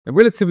Now,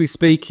 relatively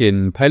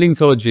speaking,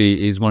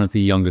 paleontology is one of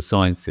the younger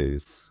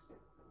sciences,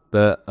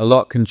 but a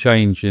lot can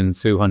change in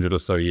 200 or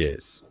so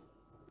years.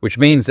 Which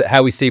means that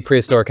how we see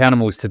prehistoric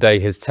animals today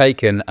has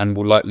taken and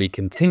will likely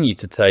continue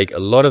to take a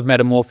lot of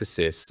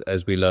metamorphosis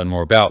as we learn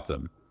more about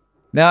them.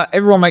 Now,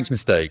 everyone makes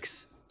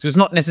mistakes, so it's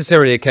not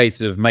necessarily a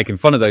case of making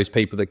fun of those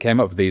people that came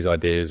up with these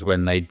ideas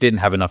when they didn't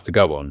have enough to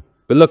go on.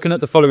 But looking at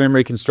the following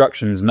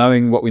reconstructions,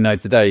 knowing what we know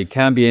today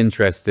can be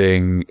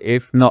interesting,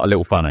 if not a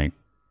little funny.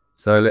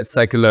 So let's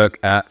take a look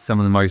at some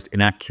of the most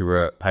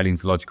inaccurate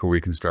paleontological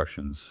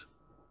reconstructions.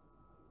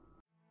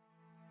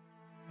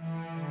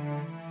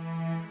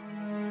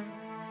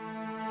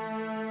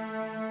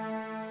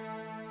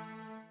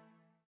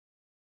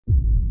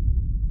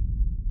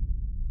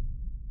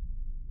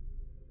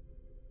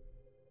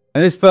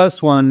 And this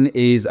first one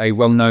is a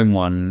well-known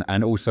one,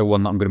 and also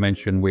one that I'm going to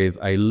mention with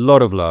a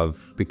lot of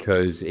love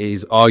because it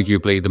is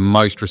arguably the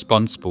most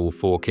responsible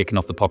for kicking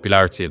off the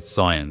popularity of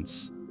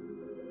science.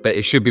 But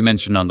it should be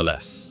mentioned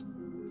nonetheless.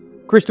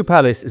 Crystal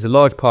Palace is a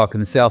large park in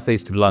the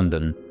southeast of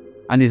London,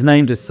 and is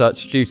named as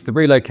such due to the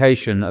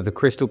relocation of the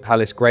Crystal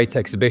Palace Great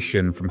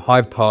Exhibition from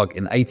Hyde Park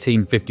in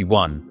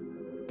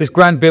 1851. This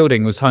grand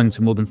building was home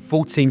to more than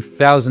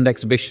 14,000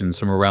 exhibitions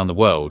from around the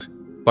world,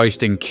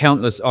 boasting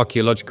countless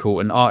archaeological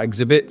and art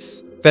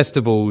exhibits,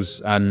 festivals,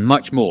 and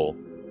much more.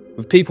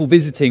 With people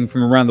visiting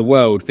from around the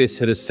world, this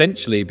had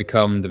essentially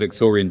become the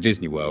Victorian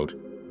Disney World.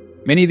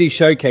 Many of these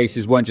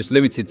showcases weren't just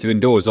limited to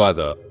indoors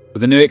either,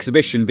 with a new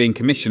exhibition being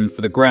commissioned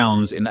for the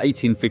grounds in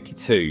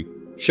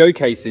 1852,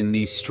 showcasing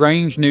these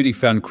strange newly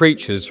found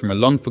creatures from a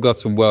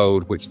long-forgotten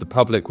world which the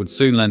public would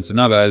soon learn to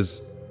know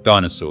as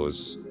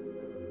dinosaurs.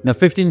 Now,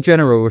 50 in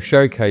general were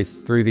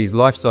showcased through these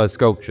life-size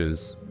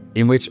sculptures,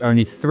 in which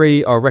only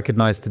 3 are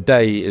recognised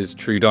today as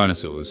true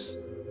dinosaurs.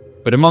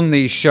 But among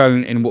these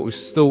shown in what was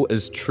still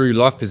as true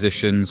life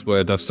positions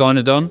were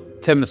Dinosauros,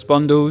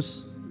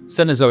 Temnospondylus,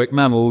 Cenozoic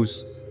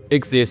mammals,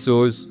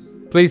 Ichthyosaurs,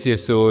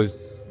 Plesiosaurs,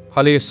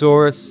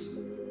 Hyleosaurus,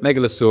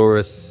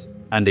 Megalosaurus,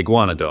 and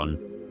Iguanodon.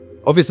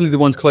 Obviously the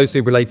ones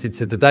closely related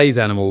to today's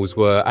animals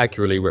were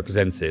accurately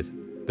represented,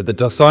 but the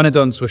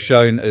Dinosaurs were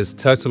shown as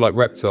turtle-like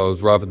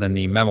reptiles rather than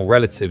the mammal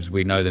relatives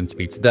we know them to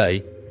be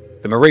today.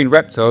 The marine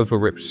reptiles were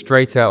ripped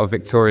straight out of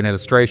Victorian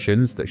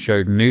illustrations that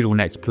showed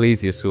noodle-necked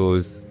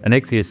plesiosaurs and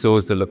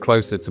ichthyosaurs that looked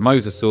closer to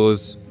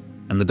mosasaurs,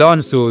 and the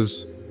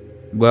dinosaurs,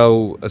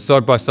 well, a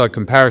side-by-side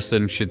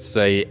comparison should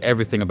say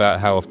everything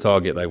about how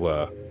off-target they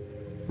were.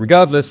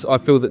 Regardless, I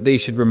feel that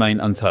these should remain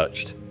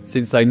untouched,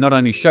 since they not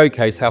only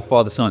showcase how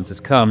far the science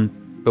has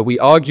come, but we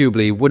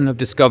arguably wouldn't have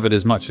discovered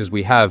as much as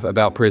we have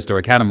about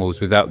prehistoric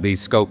animals without these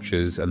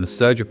sculptures and the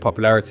surge of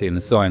popularity in the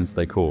science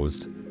they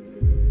caused.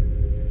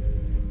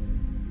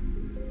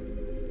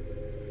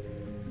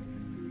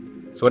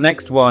 So our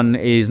next one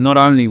is not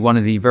only one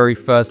of the very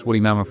first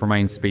woolly mammoth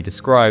remains to be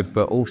described,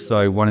 but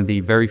also one of the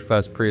very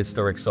first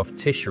prehistoric soft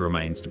tissue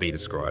remains to be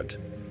described.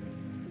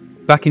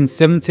 Back in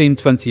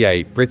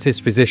 1728,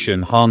 British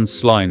physician Hans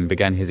Sloane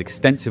began his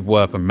extensive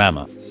work on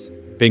mammoths,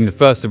 being the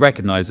first to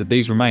recognise that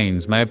these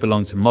remains may have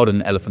belonged to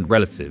modern elephant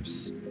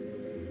relatives.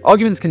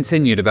 Arguments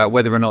continued about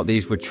whether or not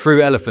these were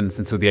true elephants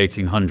until the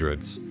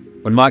 1800s,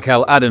 when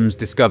Michael Adams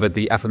discovered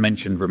the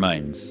aforementioned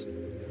remains.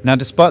 Now,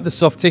 despite the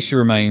soft tissue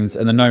remains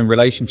and the known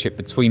relationship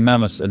between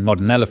mammoths and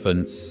modern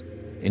elephants,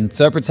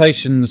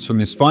 interpretations from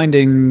this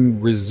finding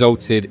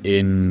resulted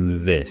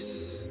in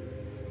this.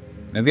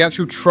 Now, the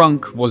actual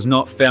trunk was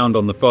not found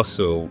on the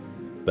fossil,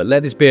 but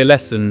let this be a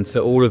lesson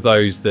to all of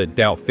those that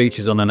doubt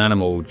features on an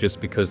animal just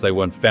because they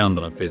weren't found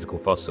on a physical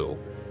fossil.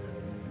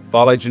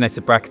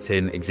 Phylogenetic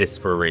bracketing exists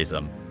for a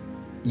reason.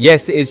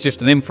 Yes, it is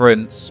just an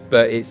inference,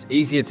 but it's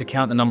easier to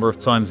count the number of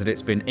times that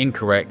it's been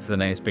incorrect than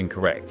it's been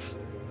correct.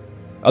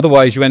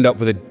 Otherwise, you end up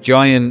with a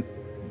giant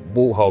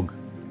warthog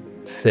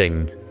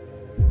thing.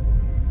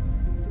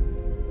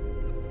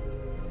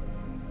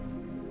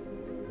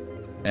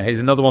 Now, here's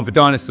another one for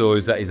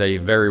dinosaurs that is a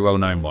very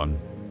well-known one.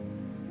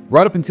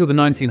 Right up until the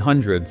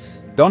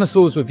 1900s,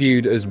 dinosaurs were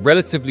viewed as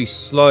relatively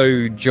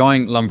slow,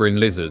 giant lumbering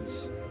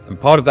lizards, and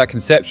part of that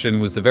conception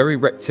was the very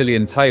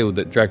reptilian tail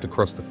that dragged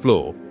across the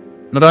floor.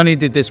 Not only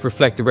did this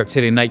reflect the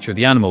reptilian nature of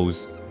the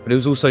animals, but it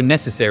was also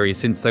necessary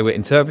since they were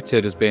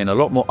interpreted as being a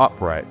lot more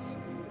upright.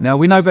 Now,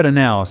 we know better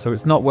now, so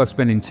it's not worth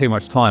spending too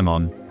much time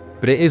on,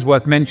 but it is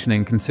worth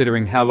mentioning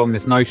considering how long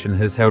this notion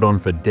has held on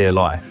for dear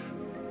life.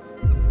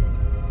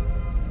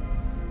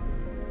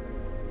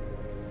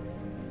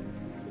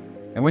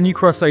 And when you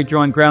cross a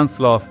giant ground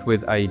sloth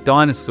with a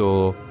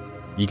dinosaur,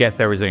 you get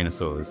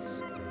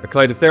Therizinosaurs, a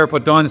clade of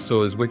theropod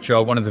dinosaurs which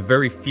are one of the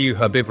very few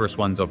herbivorous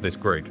ones of this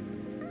group.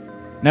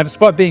 Now,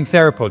 despite being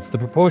theropods, the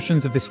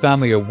proportions of this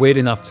family are weird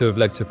enough to have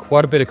led to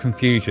quite a bit of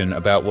confusion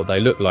about what they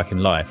look like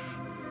in life.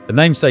 The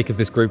namesake of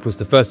this group was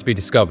the first to be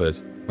discovered,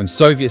 when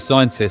Soviet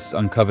scientists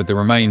uncovered the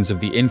remains of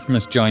the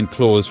infamous giant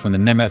claws from the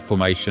Nemeth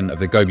Formation of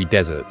the Gobi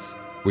Desert,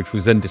 which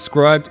was then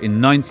described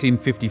in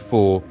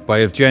 1954 by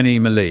Evgeny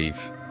Maleev.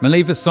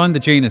 Maleev assigned the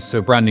genus to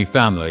a brand new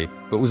family,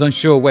 but was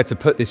unsure where to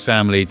put this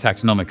family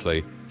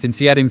taxonomically, since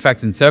he had in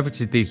fact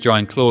interpreted these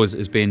giant claws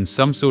as being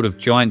some sort of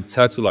giant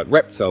turtle-like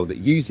reptile that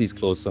used his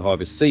claws to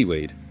harvest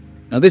seaweed.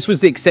 Now this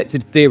was the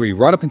accepted theory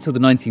right up until the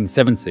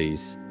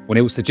 1970s, when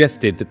it was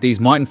suggested that these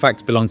might in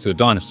fact belong to a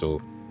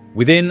dinosaur.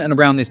 Within and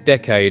around this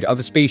decade,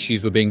 other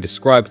species were being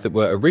described that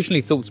were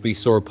originally thought to be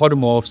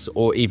sauropodomorphs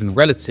or even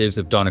relatives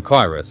of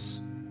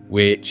Dinocheirus,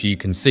 which you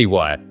can see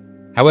why.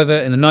 However,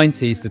 in the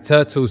 90s, the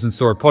turtles and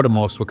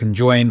sauropodomorphs were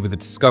conjoined with the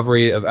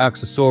discovery of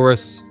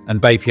Ichthyosaurus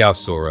and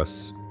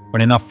Paleosaurus,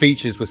 when enough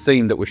features were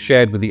seen that were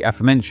shared with the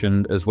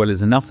aforementioned, as well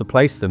as enough to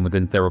place them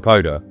within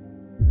Theropoda.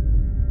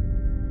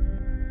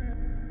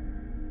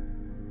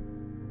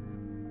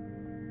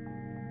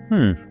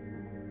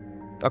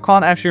 I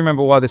can't actually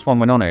remember why this one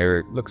went on here.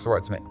 It looks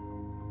alright to me.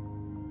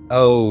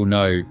 Oh,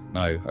 no.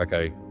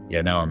 Okay.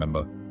 Yeah, now I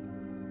remember.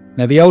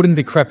 Now, the old and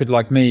decrepit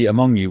like me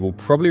among you will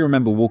probably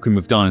remember Walking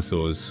with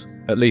Dinosaurs,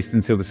 at least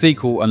until the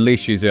sequel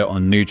unleashes it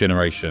on New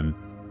Generation.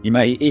 You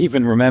may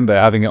even remember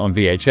having it on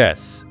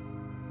VHS.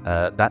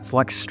 That's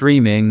like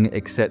streaming,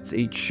 except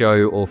each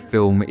show or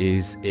film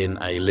is in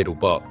a little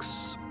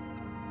box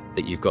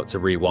that you've got to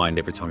rewind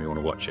every time you want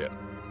to watch it.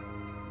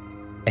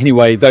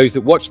 Anyway, those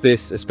that watch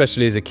this,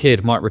 especially as a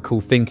kid, might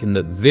recall thinking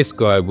that this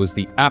guy was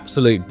the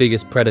absolute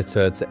biggest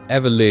predator to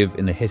ever live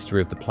in the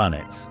history of the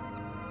planet.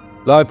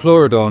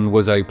 Liopleurodon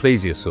was a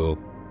plesiosaur,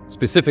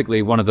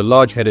 specifically one of the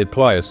large-headed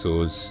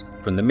pliosaurs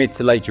from the mid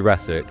to late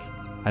Jurassic,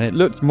 and it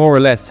looked more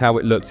or less how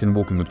it looked in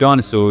Walking with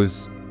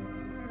Dinosaurs,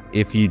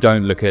 if you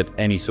don't look at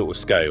any sort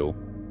of scale.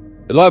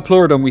 The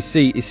Liopleurodon we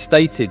see is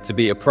stated to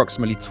be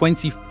approximately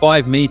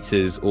 25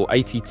 meters or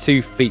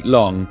 82 feet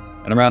long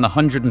and around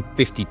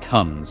 150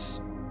 tons.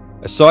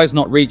 A size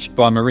not reached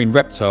by marine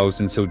reptiles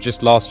until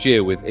just last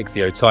year with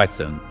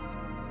Ichthyotitan.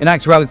 In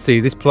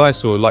actuality, this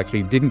pliosaur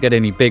likely didn't get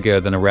any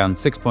bigger than around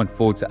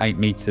 6.4 to 8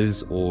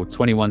 meters or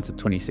 21 to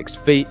 26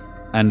 feet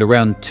and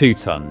around 2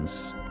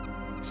 tons.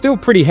 Still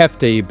pretty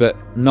hefty, but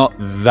not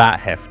that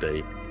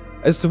hefty.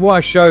 As to why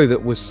a show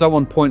that was so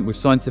on point with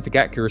scientific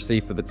accuracy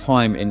for the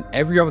time in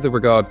every other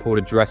regard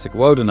ported Jurassic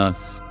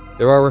Wilderness,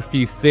 there are a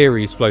few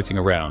theories floating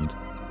around.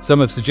 Some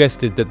have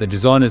suggested that the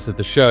designers of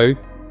the show,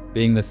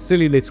 being the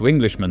silly little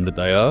Englishmen that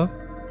they are,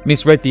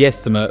 misread the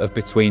estimate of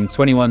between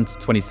 21 to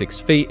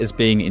 26 feet as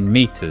being in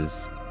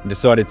meters, and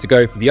decided to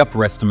go for the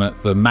upper estimate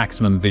for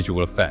maximum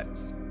visual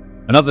effects.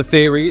 Another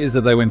theory is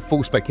that they went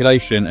full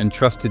speculation and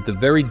trusted the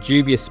very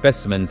dubious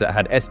specimens that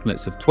had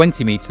estimates of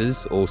 20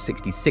 meters or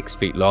 66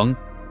 feet long,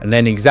 and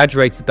then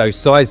exaggerated those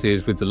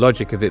sizes with the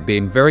logic of it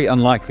being very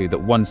unlikely that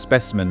one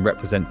specimen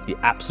represents the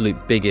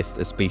absolute biggest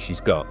a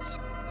species got.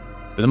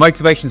 But the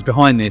motivations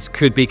behind this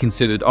could be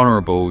considered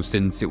honourable,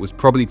 since it was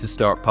probably to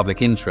stir up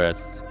public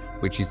interest,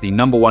 which is the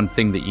 #1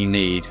 thing that you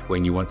need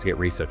when you want to get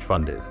research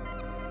funded.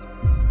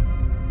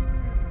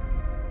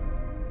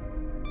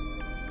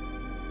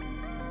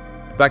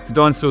 Back to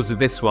dinosaurs with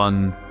this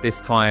one, this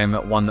time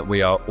one that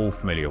we are all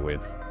familiar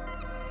with.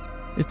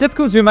 It's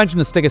difficult to imagine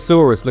a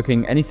Stegosaurus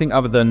looking anything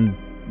other than,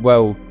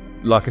 well,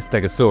 like a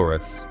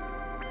Stegosaurus.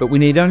 But we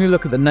need only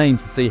look at the name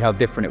to see how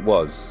different it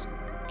was.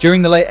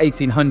 During the late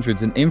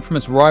 1800s, an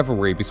infamous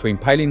rivalry between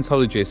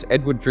paleontologist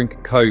Edward Drinker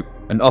Cope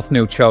and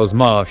Othniel Charles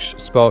Marsh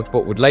sparked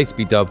what would later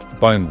be dubbed the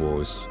Bone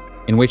Wars,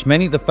 in which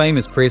many of the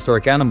famous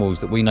prehistoric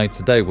animals that we know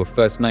today were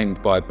first named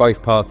by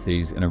both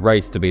parties in a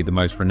race to be the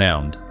most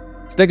renowned.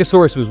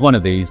 Stegosaurus was one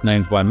of these,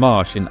 named by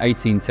Marsh in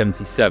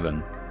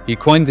 1877. He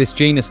coined this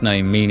genus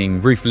name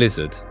meaning roof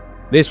lizard.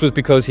 This was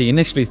because he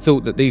initially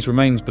thought that these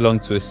remains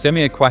belonged to a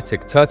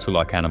semi-aquatic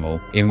turtle-like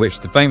animal, in which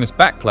the famous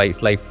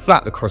backplates lay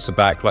flat across the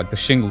back like the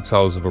shingle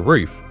tiles of a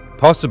roof,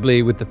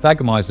 possibly with the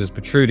thagomisers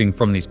protruding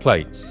from these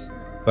plates,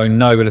 though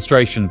no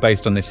illustration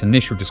based on this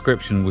initial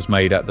description was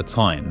made at the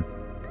time.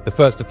 The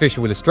first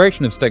official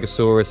illustration of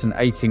Stegosaurus in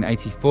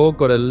 1884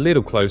 got a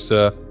little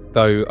closer,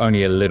 though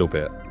only a little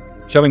bit,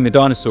 showing the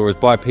dinosaur as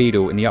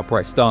bipedal in the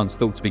upright stance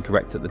thought to be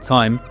correct at the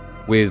time,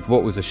 with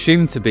what was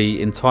assumed to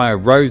be entire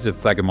rows of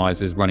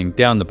thagomisers running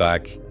down the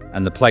back,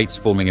 and the plates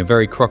forming a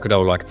very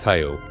crocodile-like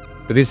tail.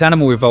 But this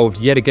animal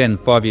evolved yet again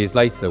 5 years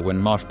later when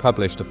Marsh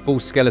published a full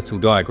skeletal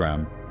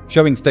diagram,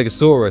 showing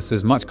Stegosaurus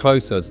as much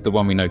closer to the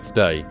one we know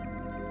today.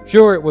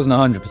 Sure, it wasn't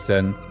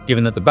 100%,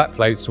 given that the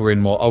backplates were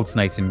in more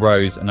alternating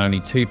rows and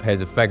only 2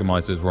 pairs of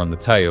thagomisers were on the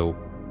tail,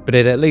 but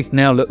it at least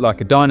now looked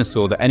like a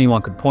dinosaur that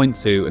anyone could point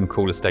to and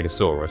call a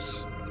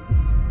Stegosaurus.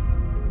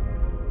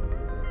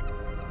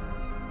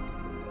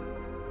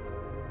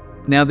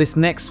 Now, this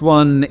next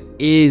one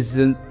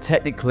isn't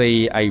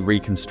technically a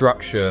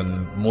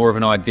reconstruction, more of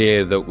an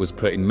idea that was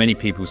put in many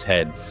people's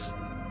heads,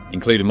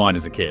 including mine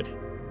as a kid.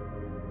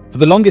 For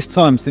the longest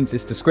time since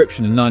its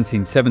description in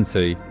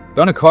 1970,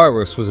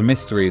 Dinocheirus was a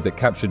mystery that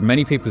captured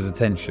many people's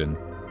attention,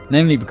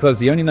 namely because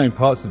the only known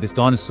parts of this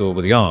dinosaur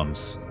were the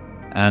arms,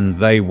 and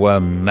they were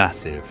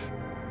massive.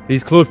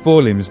 These clawed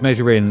forelimbs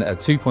measure in at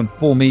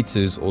 2.4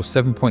 meters or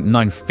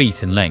 7.9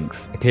 feet in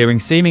length, appearing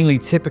seemingly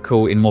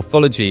typical in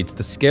morphology to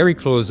the scary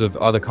claws of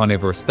other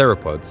carnivorous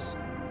theropods,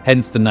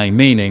 hence the name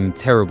meaning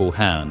terrible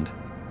hand.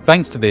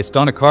 Thanks to this,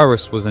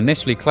 Dinocheirus was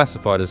initially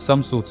classified as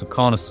some sort of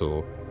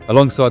carnosaur,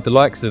 alongside the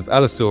likes of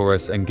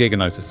Allosaurus and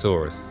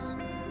Giganotosaurus.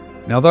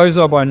 Now those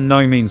are by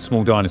no means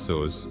small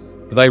dinosaurs,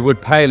 but they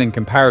would pale in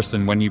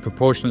comparison when you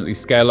proportionately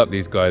scale up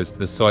these guys to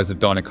the size of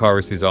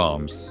Deinocheirus'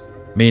 arms,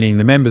 meaning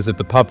the members of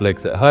the public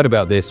that heard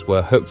about this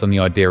were hooked on the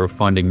idea of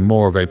finding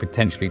more of a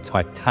potentially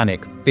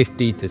titanic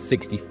 50 to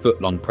 60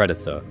 foot long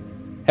predator.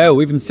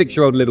 Hell, even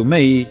 6-year-old little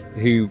me,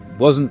 who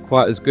wasn't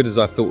quite as good as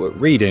I thought at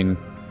reading,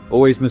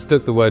 always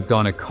mistook the word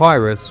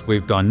Deinocheirus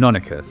with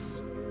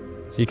Deinonychus.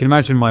 So you can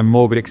imagine my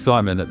morbid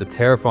excitement at the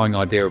terrifying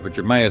idea of a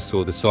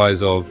dromaeosaur the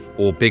size of,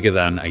 or bigger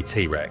than, a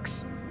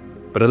T-Rex.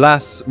 But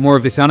alas, more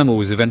of this animal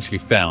was eventually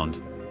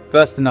found.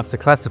 First enough to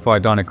classify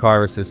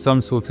Deinocheirus as some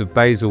sort of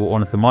basal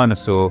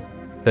ornithomimosaur,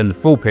 then the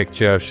full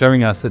picture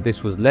showing us that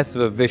this was less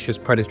of a vicious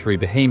predatory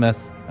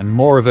behemoth and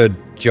more of a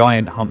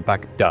giant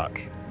humpback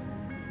duck.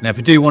 Now if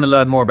you do want to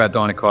learn more about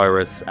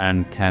Deinocheirus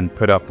and can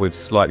put up with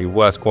slightly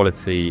worse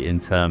quality in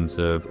terms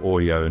of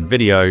audio and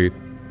video,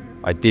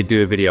 I did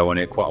do a video on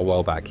it quite a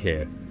while back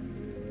here.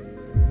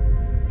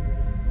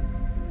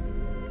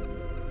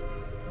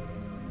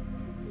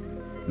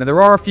 Now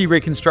there are a few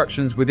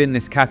reconstructions within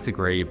this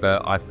category,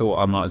 but I thought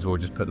I might as well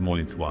just put them all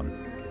into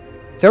one.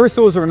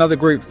 Pterosaurs are another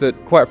group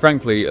that, quite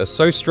frankly, are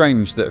so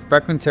strange that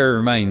fragmentary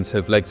remains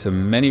have led to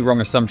many wrong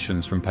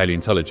assumptions from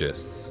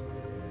paleontologists.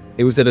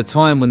 It was at a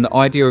time when the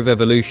idea of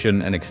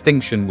evolution and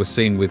extinction was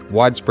seen with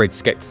widespread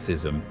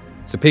skepticism,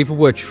 so people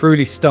were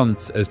truly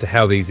stumped as to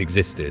how these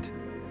existed.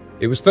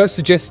 It was first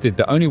suggested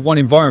that only one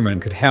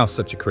environment could house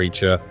such a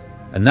creature,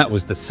 and that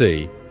was the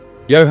sea.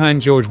 Johann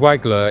Georg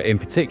Wagler in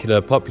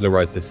particular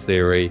popularized this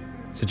theory,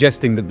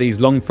 suggesting that these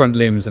long front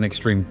limbs and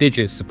extreme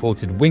digits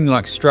supported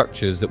wing-like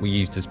structures that were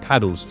used as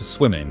paddles for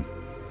swimming.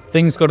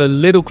 Things got a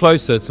little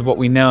closer to what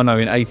we now know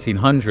in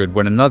 1800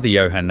 when another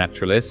Johann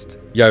naturalist,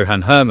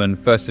 Johann Hermann,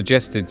 first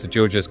suggested to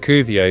Georges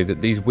Cuvier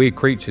that these weird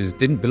creatures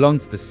didn't belong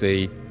to the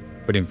sea,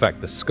 but in fact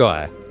the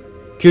sky.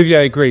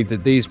 Cuvier agreed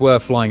that these were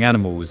flying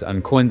animals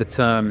and coined the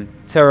term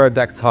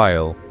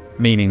pterodactyle,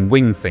 meaning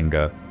wing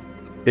finger.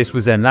 This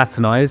was then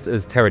Latinized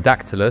as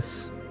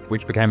pterodactylus,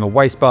 which became a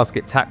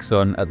wastebasket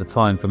taxon at the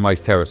time for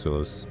most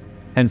pterosaurs.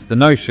 Hence the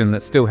notion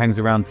that still hangs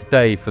around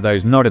today for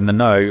those not in the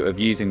know of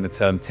using the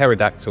term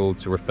pterodactyl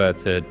to refer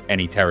to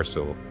any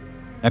pterosaur.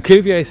 Now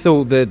Cuvier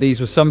thought that these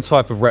were some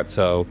type of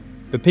reptile,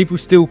 but people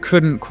still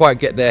couldn't quite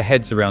get their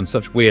heads around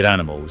such weird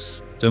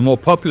animals. So a more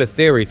popular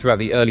theory throughout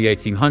the early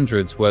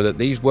 1800s were that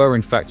these were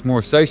in fact more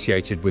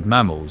associated with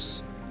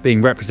mammals, being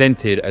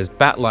represented as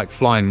bat-like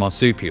flying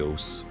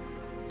marsupials.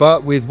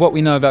 But with what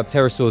we know about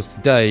pterosaurs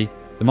today,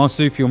 the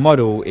marsupial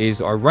model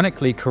is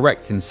ironically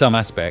correct in some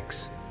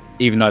aspects,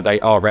 even though they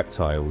are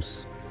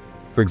reptiles.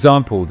 For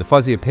example, the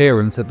fuzzy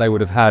appearance that they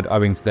would have had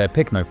owing to their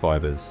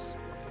pycnofibers.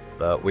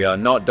 But we are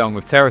not done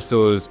with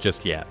pterosaurs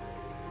just yet.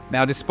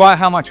 Now, despite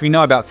how much we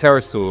know about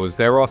pterosaurs,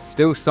 there are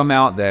still some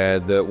out there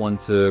that want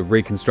to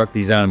reconstruct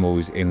these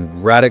animals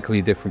in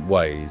radically different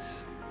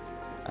ways.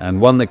 And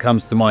one that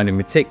comes to mind in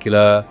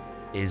particular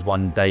is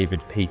one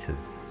David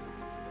Peters.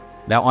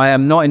 Now, I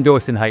am not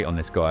endorsing hate on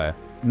this guy,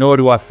 nor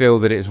do I feel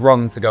that it is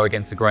wrong to go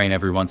against the grain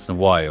every once in a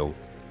while.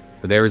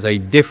 But there is a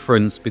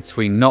difference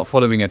between not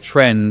following a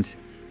trend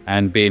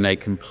and being a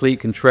complete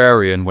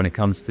contrarian when it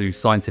comes to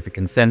scientific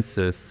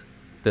consensus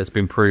that's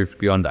been proved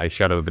beyond a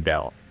shadow of a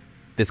doubt.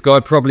 This guy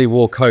probably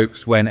wore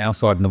coats when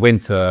outside in the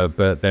winter,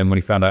 but then when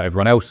he found out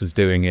everyone else was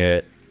doing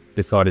it,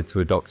 decided to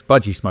adopt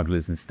budgie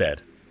smugglers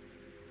instead.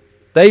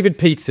 David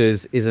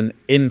Peters is an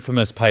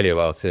infamous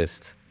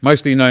paleoartist,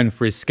 mostly known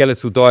for his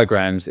skeletal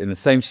diagrams in the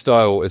same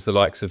style as the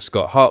likes of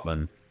Scott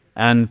Hartman.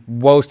 And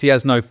whilst he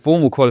has no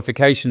formal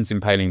qualifications in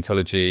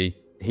paleontology,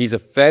 he's a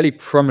fairly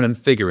prominent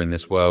figure in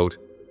this world,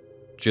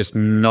 just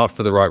not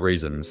for the right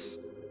reasons.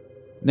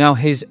 Now,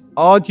 his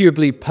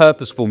arguably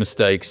purposeful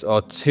mistakes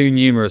are too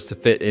numerous to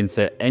fit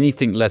into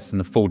anything less than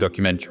a full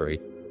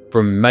documentary.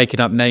 From making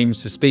up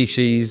names for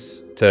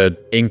species, to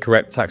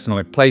incorrect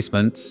taxonomic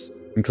placements,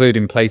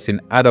 including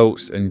placing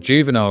adults and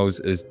juveniles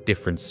as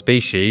different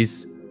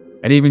species,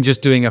 and even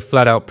just doing a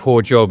flat-out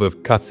poor job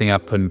of cutting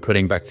up and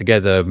putting back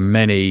together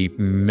many,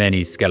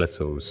 many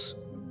skeletals.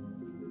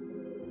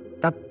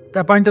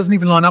 That bone doesn't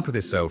even line up with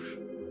itself.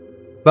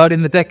 But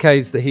in the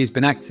decades that he's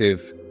been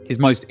active, his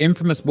most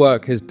infamous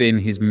work has been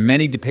his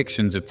many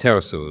depictions of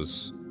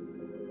pterosaurs.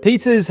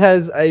 Peters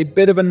has a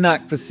bit of a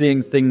knack for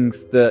seeing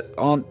things that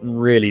aren't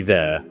really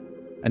there,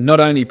 and not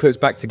only puts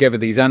back together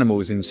these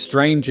animals in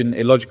strange and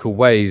illogical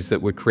ways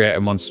that would create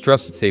a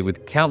monstrosity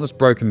with countless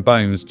broken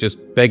bones just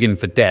begging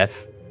for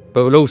death,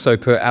 but will also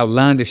put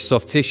outlandish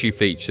soft tissue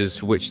features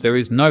for which there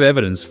is no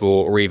evidence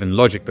for or even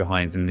logic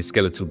behind in the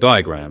skeletal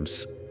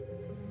diagrams.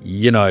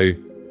 You know,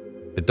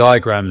 the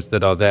diagrams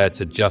that are there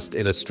to just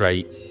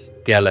illustrate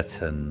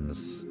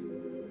skeletons.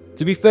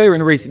 To be fair,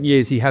 in recent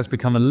years he has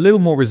become a little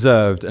more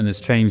reserved and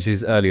has changed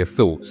his earlier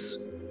thoughts,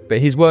 but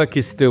his work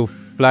is still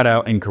flat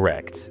out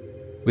incorrect,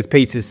 with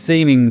Peters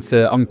seeming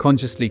to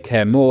unconsciously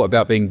care more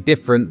about being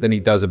different than he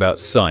does about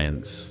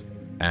science.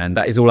 And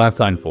that is all I have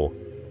time for.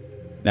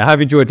 Now, I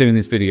have enjoyed doing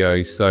this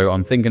video, so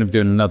I'm thinking of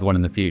doing another one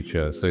in the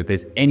future. So if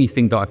there's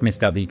anything that I've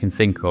missed out that you can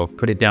think of,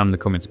 put it down in the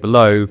comments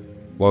below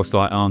whilst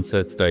I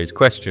answer today's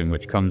question,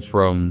 which comes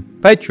from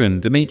patron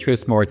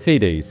Demetrius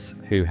Moratides,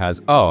 who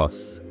has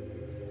asked,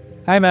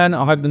 "Hey man,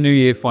 I hope the new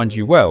year finds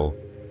you well."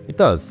 It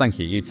does, thank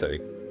you, you too.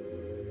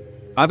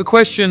 I have a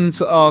question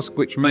to ask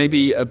which may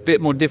be a bit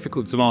more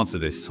difficult to answer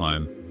this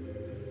time.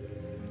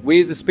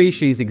 We as a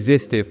species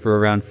existed for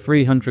around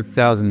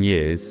 300,000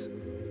 years.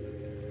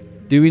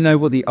 Do we know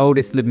what the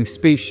oldest living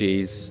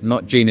species,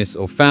 not genus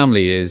or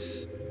family,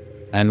 is?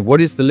 And what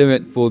is the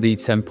limit for the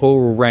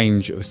temporal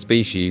range of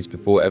species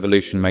before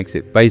evolution makes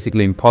it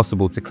basically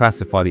impossible to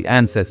classify the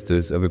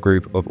ancestors of a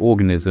group of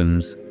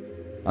organisms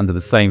under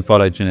the same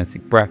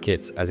phylogenetic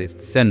brackets as its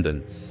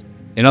descendants?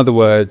 In other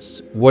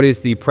words, what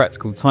is the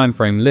practical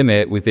timeframe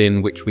limit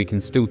within which we can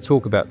still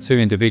talk about two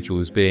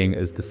individuals being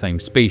as the same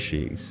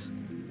species?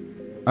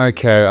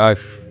 Okay, I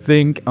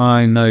think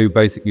I know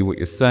basically what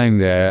you're saying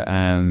there,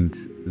 and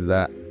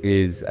that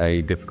is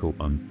a difficult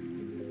one.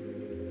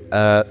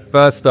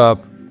 First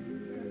up,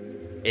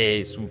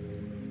 it's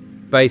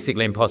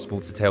basically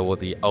impossible to tell what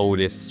the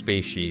oldest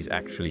species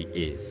actually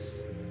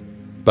is.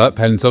 But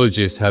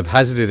paleontologists have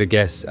hazarded a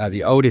guess at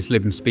the oldest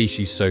living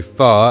species so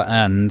far,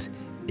 and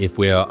if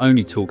we are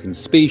only talking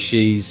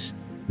species,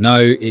 no,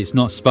 it's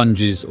not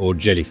sponges or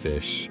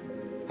jellyfish.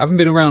 Having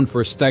been around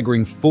for a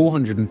staggering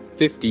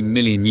 450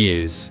 million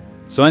years,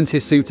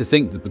 scientists seem to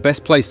think that the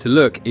best place to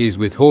look is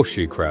with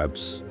horseshoe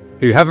crabs,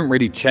 who haven't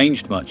really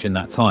changed much in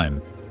that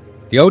time.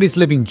 The oldest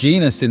living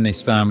genus in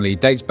this family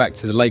dates back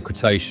to the late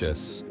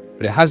Cretaceous,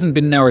 but it hasn't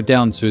been narrowed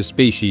down to a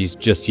species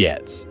just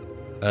yet.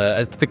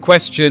 As to the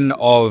question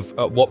of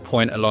at what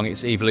point along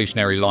its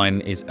evolutionary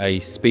line is a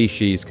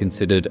species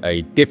considered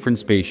a different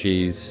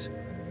species,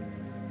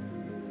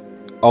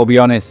 I'll be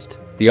honest,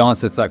 the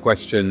answer to that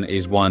question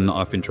is one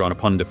I've been trying to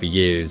ponder for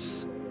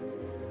years,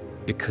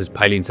 because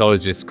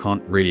paleontologists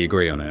can't really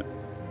agree on it.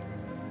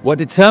 What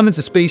determines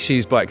a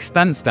species by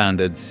extant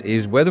standards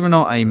is whether or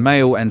not a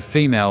male and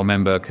female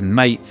member can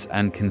mate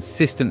and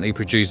consistently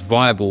produce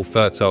viable,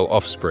 fertile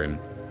offspring.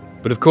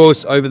 But of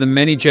course, over the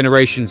many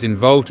generations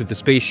involved with the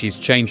species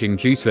changing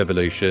due to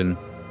evolution,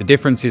 the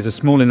differences are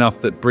small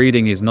enough that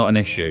breeding is not an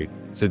issue.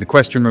 So the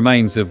question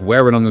remains of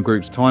where along a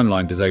group's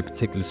timeline does a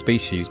particular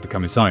species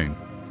become its own.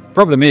 The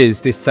problem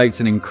is, this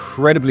takes an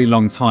incredibly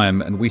long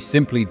time and we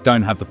simply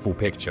don't have the full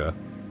picture,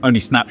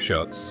 only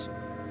snapshots.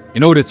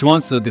 In order to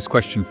answer this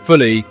question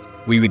fully,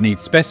 we would need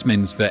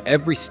specimens for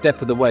every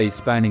step of the way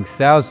spanning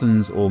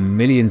thousands or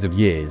millions of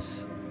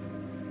years,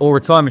 or a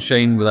time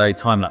machine with a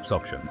time-lapse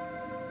option.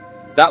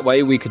 That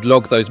way we could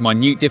log those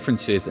minute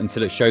differences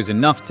until it shows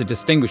enough to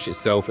distinguish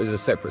itself as a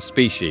separate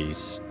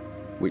species,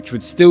 which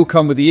would still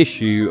come with the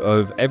issue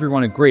of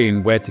everyone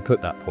agreeing where to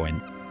put that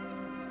point.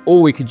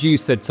 Or we could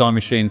use said time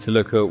machine to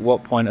look at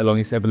what point along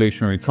its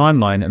evolutionary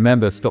timeline a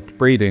member stopped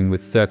breeding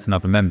with certain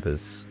other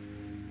members.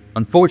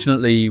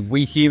 Unfortunately,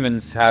 we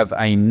humans have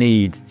a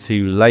need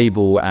to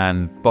label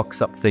and box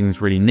up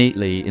things really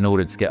neatly in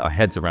order to get our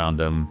heads around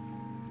them.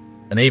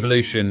 And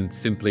evolution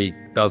simply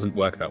doesn't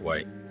work that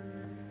way.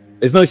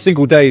 There's no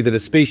single day that a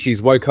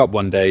species woke up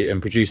one day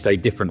and produced a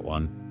different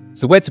one.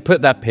 So where to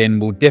put that pin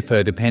will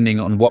differ depending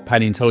on what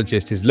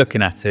paleontologist is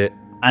looking at it,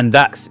 and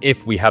that's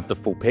if we have the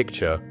full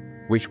picture,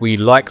 which we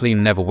likely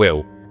never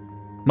will.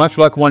 Much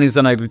like one is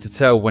unable to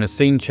tell when a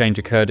scene change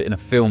occurred in a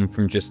film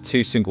from just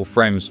two single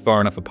frames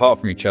far enough apart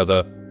from each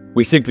other,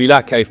 we simply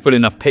lack a full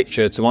enough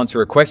picture to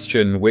answer a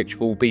question which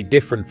will be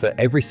different for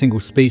every single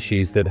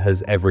species that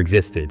has ever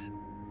existed.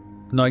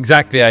 Not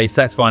exactly a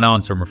satisfying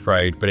answer, I'm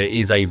afraid, but it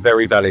is a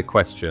very valid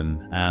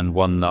question and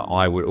one that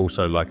I would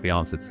also like the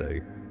answer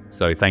to.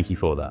 So thank you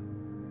for that.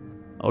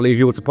 I'll leave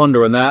you all to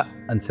ponder on that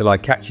until I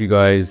catch you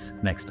guys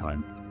next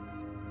time.